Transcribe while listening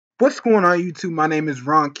What's going on YouTube? My name is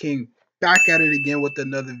Ron King, back at it again with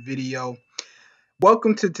another video.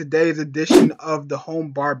 Welcome to today's edition of the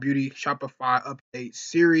Home Bar Beauty Shopify update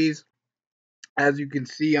series. As you can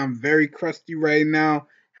see, I'm very crusty right now.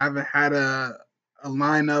 Haven't had a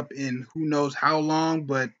lineup in who knows how long,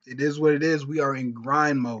 but it is what it is. We are in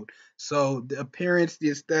grind mode. So the appearance,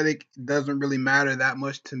 the aesthetic doesn't really matter that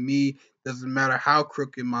much to me. Doesn't matter how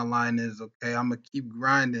crooked my line is, okay? I'm gonna keep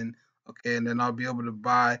grinding, okay, and then I'll be able to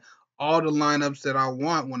buy all the lineups that I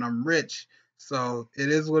want when I'm rich. So it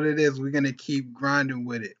is what it is. We're gonna keep grinding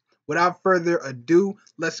with it. Without further ado,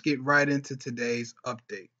 let's get right into today's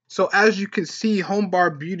update. So as you can see, Home Bar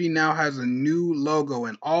Beauty now has a new logo,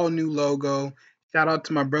 an all new logo. Shout out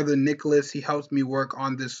to my brother Nicholas. He helps me work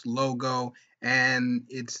on this logo and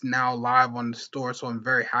it's now live on the store. So I'm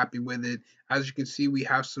very happy with it. As you can see, we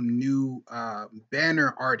have some new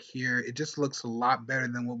banner art here. It just looks a lot better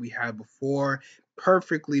than what we had before.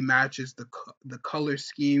 Perfectly matches the color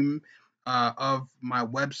scheme of my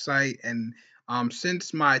website. And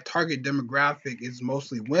since my target demographic is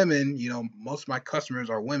mostly women, most of my customers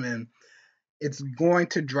are women, it's going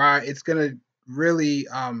to really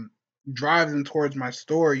drive them towards my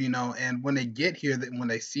store, and when they get here, when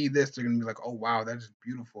they see this, they're going to be like, oh, wow, that is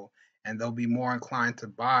beautiful. And they'll be more inclined to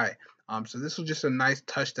buy. So this was just a nice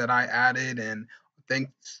touch that I added. And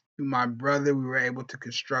thanks to my brother, we were able to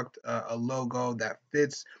construct a logo that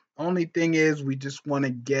fits. Only thing is, we just want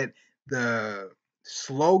to get the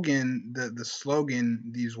slogan,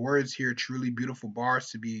 these words here, truly beautiful bars,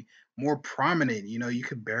 to be more prominent. You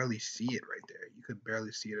could barely see it right there. You could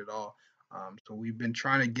barely see it at all. So we've been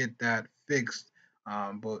trying to get that fixed.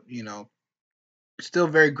 But still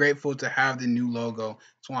very grateful to have the new logo.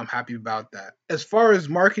 So I'm happy about that. As far as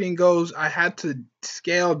marketing goes, I had to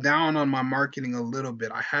scale down on my marketing a little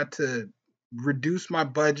bit. I had to reduce my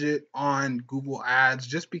budget on Google Ads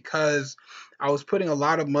just because I was putting a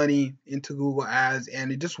lot of money into Google Ads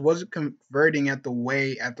and it just wasn't converting at the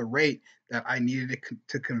rate that I needed it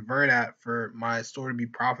to convert at for my store to be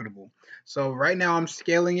profitable. So right now I'm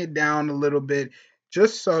scaling it down a little bit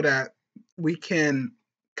just so that we can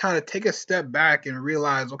kind of take a step back and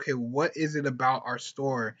realize, okay, what is it about our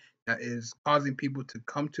store that is causing people to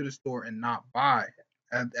come to the store and not buy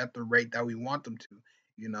at the rate that we want them to,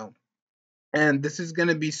 you know? And this is going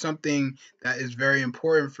to be something that is very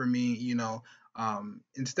important for me,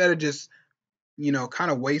 instead of just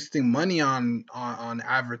kind of wasting money on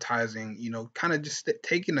advertising, kind of just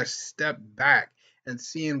taking a step back and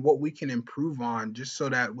seeing what we can improve on, just so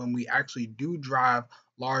that when we actually do drive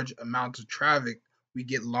large amounts of traffic, we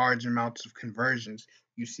get large amounts of conversions.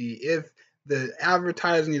 You see, if the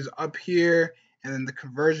advertising is up here and then the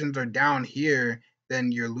conversions are down here, then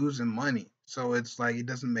you're losing money. So it's like it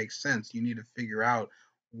doesn't make sense. You need to figure out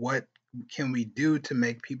what can we do to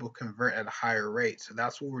make people convert at a higher rate. So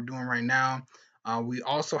that's what we're doing right now. We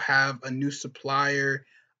also have a new supplier,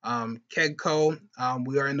 Kegco.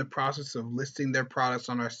 We are in the process of listing their products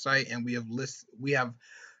on our site, and we have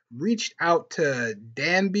reached out to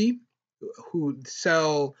Danby, who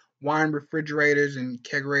sell wine refrigerators and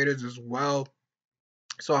kegerators as well.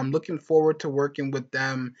 So I'm looking forward to working with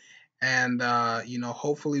them, and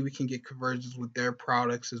hopefully we can get conversions with their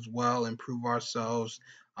products as well, improve ourselves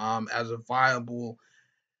as a viable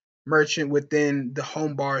merchant within the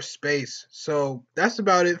home bar space. So that's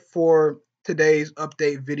about it for today's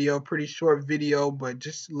update video. Pretty short video, but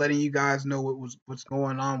just letting you guys know what's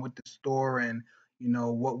going on with the store, and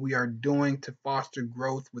what we are doing to foster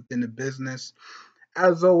growth within the business.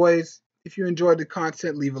 As always, if you enjoyed the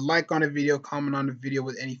content, leave a like on the video, comment on the video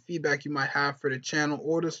with any feedback you might have for the channel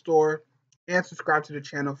or the store, and subscribe to the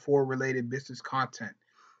channel for related business content.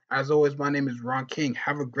 As always, my name is Ron King.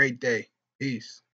 Have a great day. Peace.